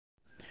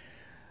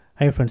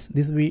Hi friends,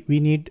 we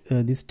need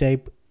this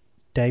type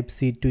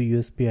C to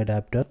USB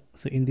adapter.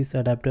 So in this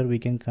adapter we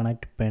can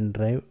connect pen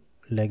drive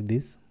like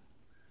this,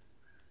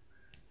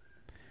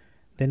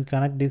 then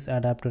connect this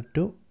adapter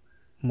to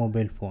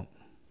mobile phone.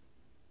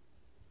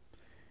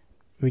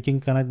 We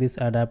can connect this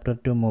adapter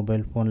to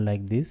mobile phone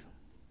like this.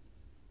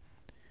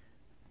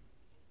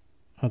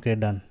 Okay,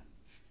 done.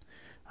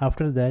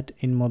 After that,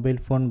 in mobile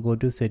phone, go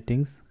to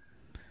settings,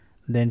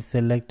 then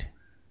select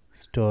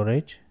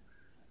storage,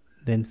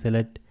 then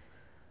select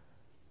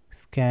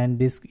scan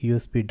disk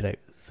USB drive.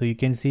 So you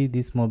can see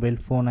this mobile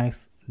phone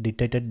has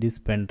detected this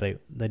pen drive.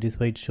 That is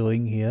why it's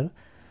showing here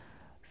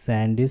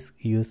SanDisk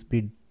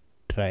USB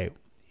drive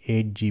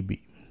 8 GB.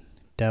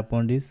 Tap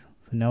on this.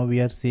 So now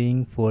we are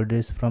seeing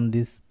folders from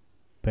this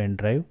pen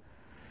drive.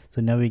 So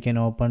now we can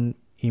open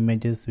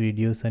images,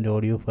 videos and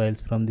audio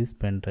files from this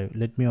pen drive.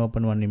 Let me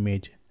open one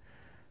image.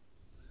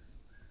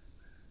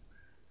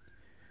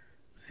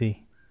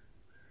 See,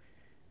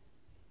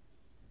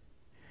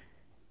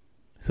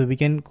 so we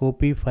can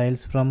copy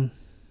files from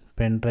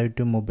pen drive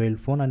to mobile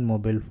phone and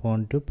mobile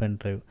phone to pen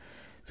drive.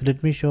 So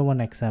let me show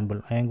one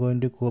example. I am going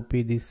to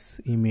copy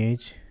this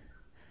image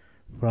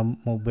from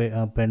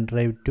pen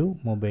drive to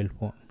mobile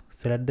phone.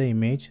 Select the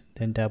image,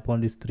 then tap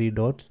on these three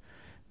dots,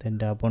 then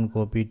tap on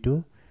copy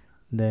to,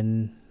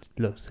 then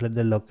select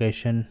the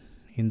location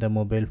in the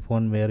mobile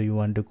phone where you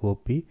want to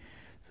copy.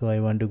 So I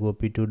want to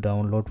copy to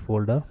download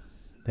folder,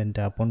 then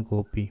tap on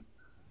copy.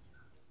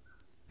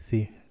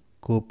 See,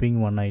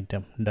 copying one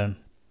item, done.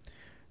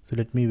 So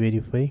let me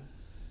verify.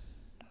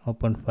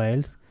 Open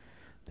files,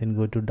 then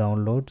go to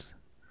downloads.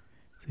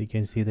 So you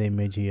can see the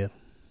image here.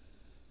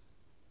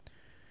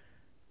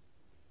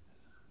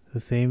 The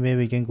same way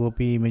we can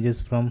copy images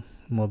from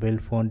mobile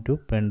phone to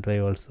pen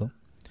drive also.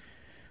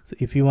 So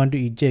if you want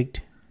to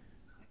eject,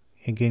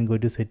 again go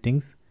to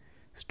settings,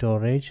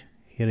 storage.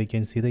 Here you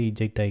can see the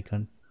eject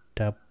icon.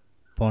 Tap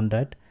on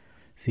that.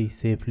 See,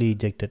 safely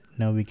ejected.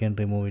 Now we can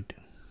remove it.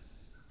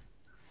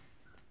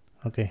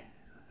 Okay,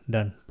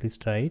 done. Please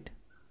try it.